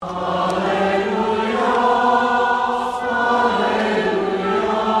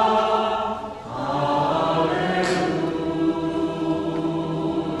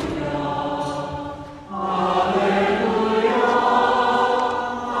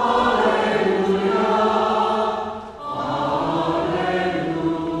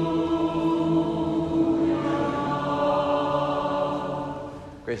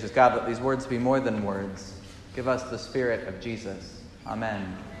gracious God, let these words be more than words. Give us the Spirit of Jesus.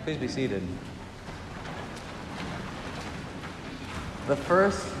 Amen. Please be seated. The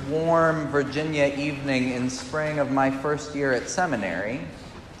first warm Virginia evening in spring of my first year at seminary,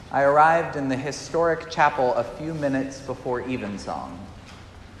 I arrived in the historic chapel a few minutes before evensong.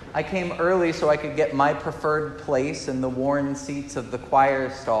 I came early so I could get my preferred place in the worn seats of the choir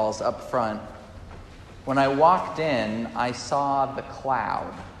stalls up front. When I walked in, I saw the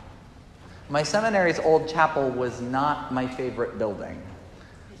cloud. My seminary's old chapel was not my favorite building.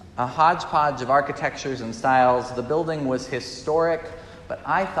 A hodgepodge of architectures and styles, the building was historic, but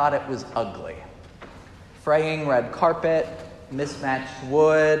I thought it was ugly. Fraying red carpet, mismatched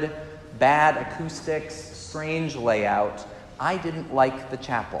wood, bad acoustics, strange layout. I didn't like the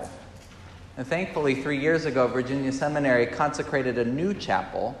chapel. And thankfully, 3 years ago, Virginia Seminary consecrated a new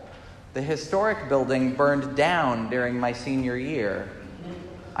chapel. The historic building burned down during my senior year.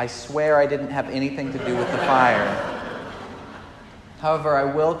 I swear I didn't have anything to do with the fire. However, I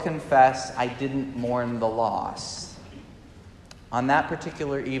will confess I didn't mourn the loss. On that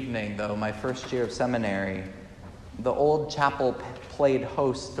particular evening, though, my first year of seminary, the old chapel played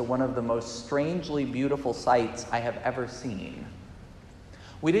host to one of the most strangely beautiful sights I have ever seen.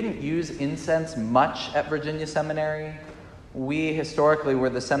 We didn't use incense much at Virginia Seminary. We historically were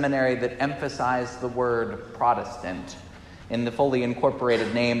the seminary that emphasized the word Protestant in the fully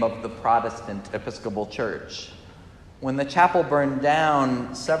incorporated name of the Protestant Episcopal Church. When the chapel burned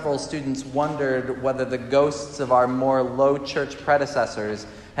down, several students wondered whether the ghosts of our more low church predecessors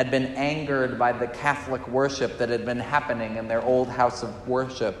had been angered by the Catholic worship that had been happening in their old house of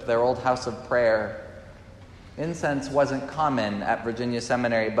worship, their old house of prayer. Incense wasn't common at Virginia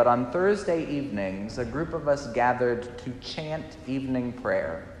Seminary, but on Thursday evenings, a group of us gathered to chant evening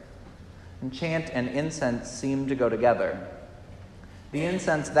prayer. And chant and incense seemed to go together. The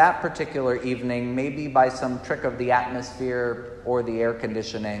incense that particular evening, maybe by some trick of the atmosphere or the air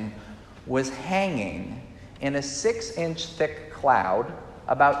conditioning, was hanging in a 6-inch thick cloud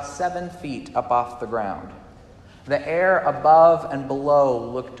about 7 feet up off the ground. The air above and below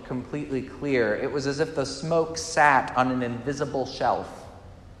looked completely clear. It was as if the smoke sat on an invisible shelf.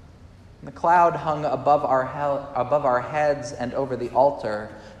 The cloud hung above our heads and over the altar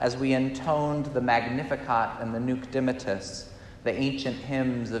as we intoned the Magnificat and the Nunc Dimittis, the ancient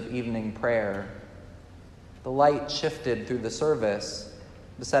hymns of evening prayer. The light shifted through the service,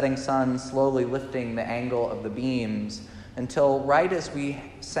 the setting sun slowly lifting the angle of the beams, until right as we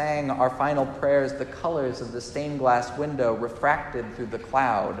sang our final prayers, the colors of the stained glass window refracted through the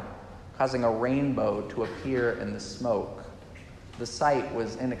cloud, causing a rainbow to appear in the smoke. The sight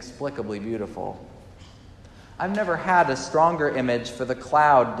was inexplicably beautiful. I've never had a stronger image for the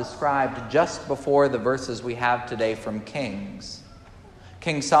cloud described just before the verses we have today from Kings.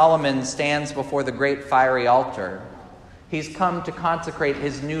 King Solomon stands before the great fiery altar. He's come to consecrate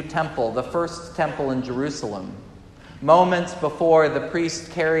his new temple, the first temple in Jerusalem. Moments before, the priest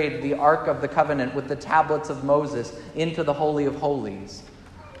carried the Ark of the Covenant with the tablets of Moses into the Holy of Holies.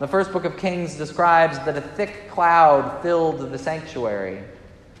 The first book of Kings describes that a thick cloud filled the sanctuary.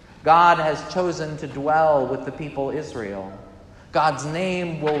 God has chosen to dwell with the people Israel. God's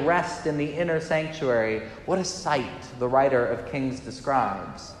name will rest in the inner sanctuary. What a sight the writer of Kings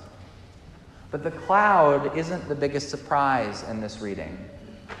describes. But the cloud isn't the biggest surprise in this reading.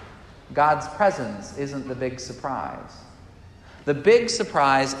 God's presence isn't the big surprise. The big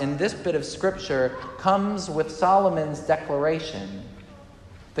surprise in this bit of scripture comes with Solomon's declaration.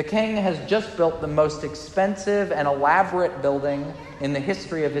 The king has just built the most expensive and elaborate building in the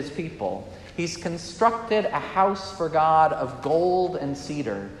history of his people. He's constructed a house for God of gold and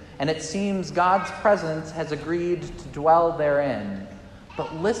cedar, and it seems God's presence has agreed to dwell therein.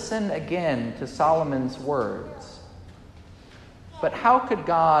 But listen again to Solomon's words. But how could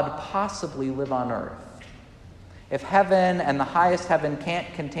God possibly live on earth? If heaven and the highest heaven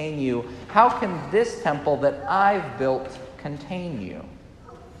can't contain you, how can this temple that I've built contain you?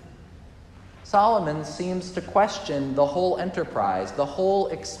 Solomon seems to question the whole enterprise, the whole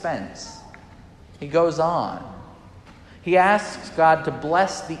expense. He goes on. He asks God to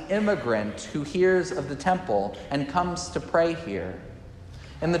bless the immigrant who hears of the temple and comes to pray here.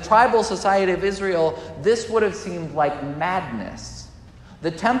 In the tribal society of Israel, this would have seemed like madness. The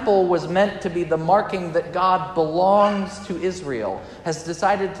temple was meant to be the marking that God belongs to Israel, has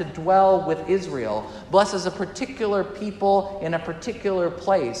decided to dwell with Israel, blesses a particular people in a particular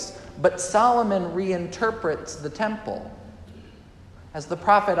place. But Solomon reinterprets the temple. As the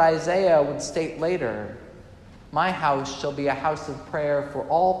prophet Isaiah would state later, "My house shall be a house of prayer for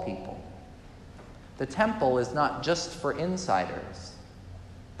all people." The temple is not just for insiders.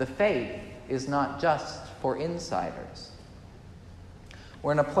 The faith is not just for insiders.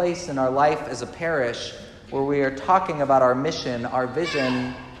 We're in a place in our life as a parish where we are talking about our mission, our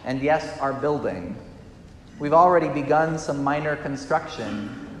vision, and yes, our building. We've already begun some minor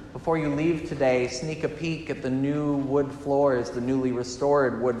construction. Before you leave today, sneak a peek at the new wood floors, the newly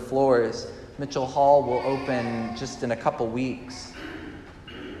restored wood floors. Mitchell Hall will open just in a couple weeks.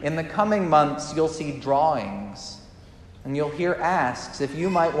 In the coming months, you'll see drawings, and you'll hear asks if you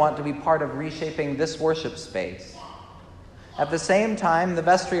might want to be part of reshaping this worship space. At the same time, the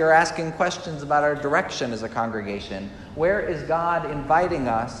vestry are asking questions about our direction as a congregation. Where is God inviting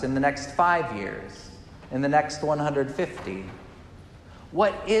us in the next 5 years, in the next 150?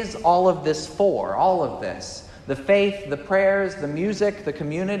 What is all of this for? All of this. The faith, the prayers, the music, the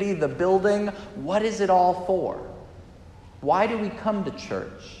community, the building. What is it all for? Why do we come to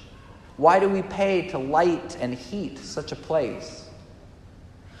church? Why do we pay to light and heat such a place?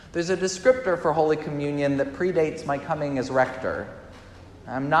 There's a descriptor for Holy Communion that predates my coming as rector.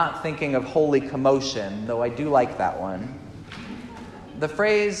 I'm not thinking of holy commotion, though I do like that one. The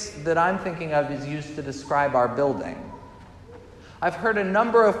phrase that I'm thinking of is used to describe our building. I've heard a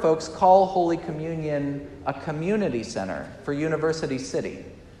number of folks call Holy Communion a community center for University City.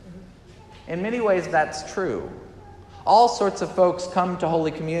 In many ways, that's true. All sorts of folks come to Holy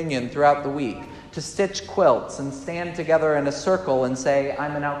Communion throughout the week to stitch quilts and stand together in a circle and say,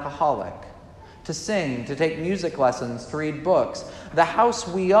 I'm an alcoholic, to sing, to take music lessons, to read books. The house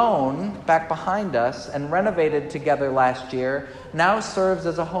we own back behind us and renovated together last year now serves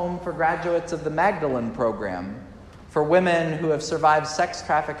as a home for graduates of the Magdalene program, for women who have survived sex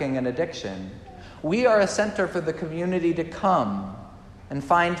trafficking and addiction. We are a center for the community to come and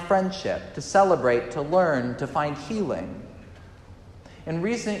find friendship, to celebrate, to learn, to find healing. In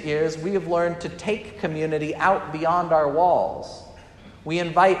recent years, we have learned to take community out beyond our walls. We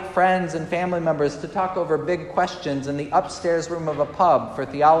invite friends and family members to talk over big questions in the upstairs room of a pub for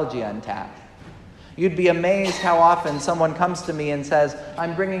Theology Untapped. You'd be amazed how often someone comes to me and says,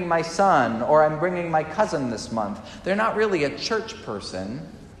 I'm bringing my son or I'm bringing my cousin this month. They're not really a church person,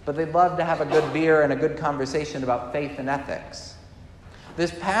 but they'd love to have a good beer and a good conversation about faith and ethics.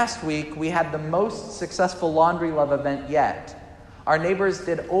 This past week, we had the most successful Laundry Love event yet. Our neighbors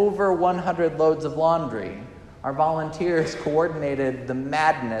did over 100 loads of laundry. Our volunteers coordinated the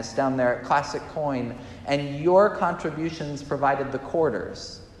madness down there at Classic Coin, and your contributions provided the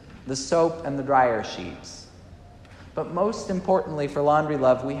quarters, the soap, and the dryer sheets. But most importantly for Laundry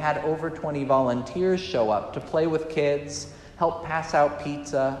Love, we had over 20 volunteers show up to play with kids, help pass out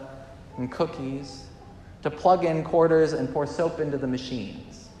pizza and cookies, to plug in quarters and pour soap into the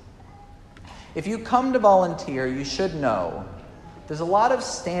machines. If you come to volunteer, you should know there's a lot of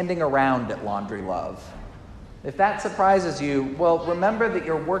standing around at Laundry Love. If that surprises you, well, remember that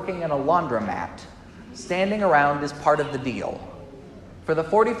you're working in a laundromat. Standing around is part of the deal. For the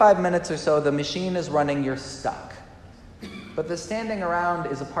 45 minutes or so the machine is running, you're stuck. But the standing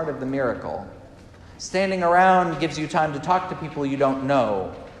around is a part of the miracle. Standing around gives you time to talk to people you don't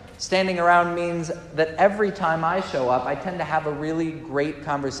know. Standing around means that every time I show up, I tend to have a really great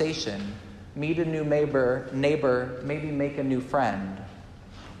conversation, meet a new neighbor, maybe make a new friend.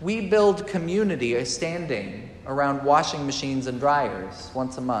 We build community standing around washing machines and dryers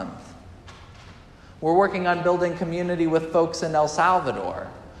once a month. We're working on building community with folks in El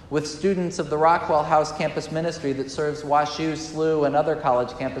Salvador, with students of the Rockwell House campus ministry that serves WashU, SLU, and other college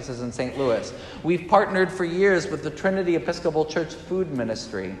campuses in St. Louis. We've partnered for years with the Trinity Episcopal Church Food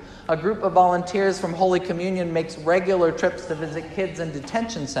Ministry. A group of volunteers from Holy Communion makes regular trips to visit kids in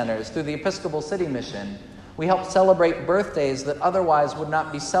detention centers through the Episcopal City Mission. We help celebrate birthdays that otherwise would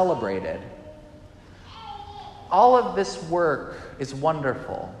not be celebrated. All of this work is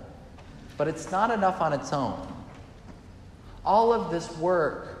wonderful, but it's not enough on its own. All of this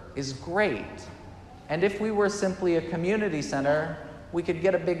work is great, and if we were simply a community center, we could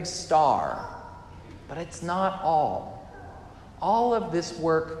get a big star. But it's not all. All of this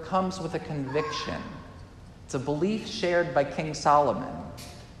work comes with a conviction. It's a belief shared by King Solomon.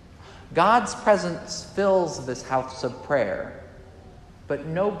 God's presence fills this house of prayer, but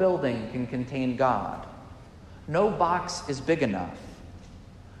no building can contain God. No box is big enough.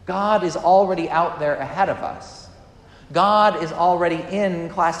 God is already out there ahead of us. God is already in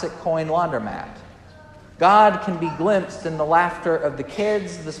Classic Coin Laundromat. God can be glimpsed in the laughter of the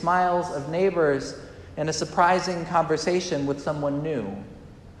kids, the smiles of neighbors, and a surprising conversation with someone new.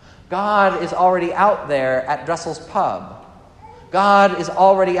 God is already out there at Dressel's Pub. God is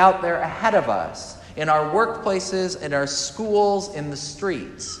already out there ahead of us in our workplaces, in our schools, in the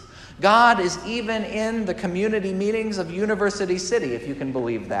streets. God is even in the community meetings of University City, if you can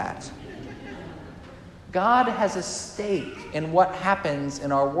believe that. God has a stake in what happens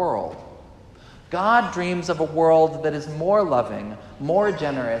in our world. God dreams of a world that is more loving, more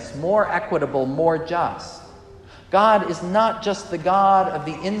generous, more equitable, more just. God is not just the God of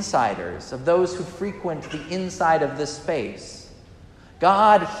the insiders, of those who frequent the inside of this space.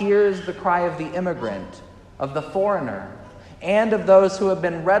 God hears the cry of the immigrant, of the foreigner, and of those who have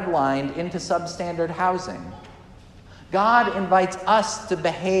been redlined into substandard housing. God invites us to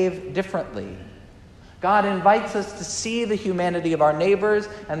behave differently. God invites us to see the humanity of our neighbors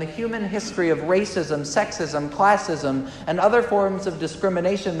and the human history of racism, sexism, classism, and other forms of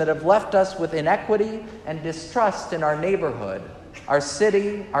discrimination that have left us with inequity and distrust in our neighborhood, our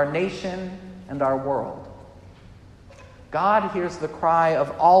city, our nation, and our world. God hears the cry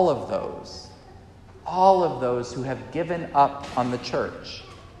of all of those who have given up on the church.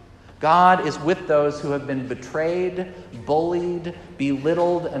 God is with those who have been betrayed, bullied,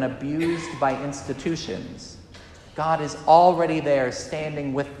 belittled, and abused by institutions. God is already there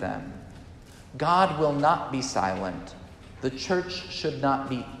standing with them. God will not be silent. The church should not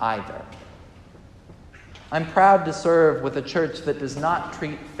be either. I'm proud to serve with a church that does not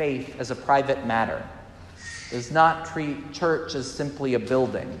treat faith as a private matter, does not treat church as simply a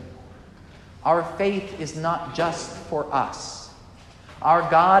building. Our faith is not just for us. Our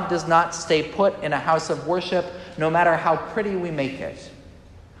God does not stay put in a house of worship, no matter how pretty we make it.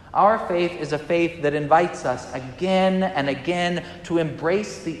 Our faith is a faith that invites us again and again to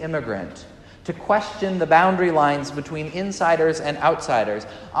embrace the immigrant, to question the boundary lines between insiders and outsiders.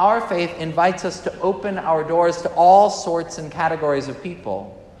 Our faith invites us to open our doors to all sorts and categories of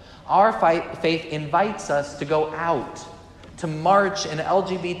people. Our faith invites us to go out, to march in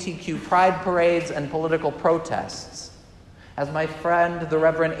LGBTQ pride parades and political protests. As my friend, the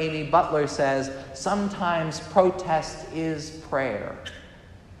Reverend Amy Butler says, sometimes protest is prayer.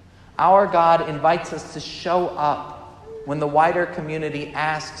 Our God invites us to show up when the wider community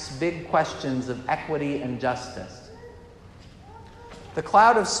asks big questions of equity and justice. The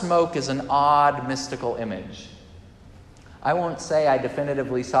cloud of smoke is an odd, mystical image. I won't say I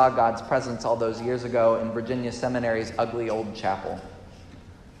definitively saw God's presence all those years ago in Virginia Seminary's ugly old chapel.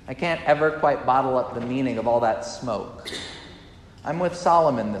 I can't ever quite bottle up the meaning of all that smoke. I'm with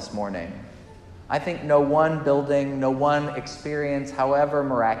Solomon this morning. I think no one building, no one experience, however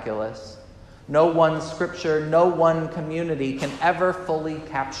miraculous, no one scripture, no one community can ever fully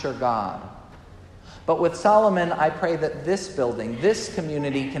capture God. But with Solomon, I pray that this building, this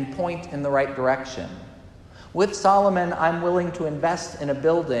community can point in the right direction. With Solomon, I'm willing to invest in a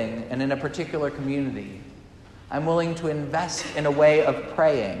building and in a particular community. I'm willing to invest in a way of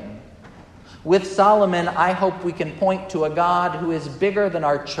praying. With Solomon, I hope we can point to a God who is bigger than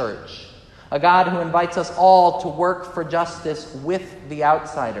our church, a God who invites us all to work for justice with the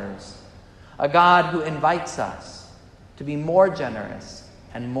outsiders, a God who invites us to be more generous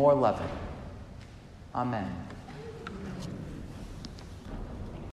and more loving. Amen.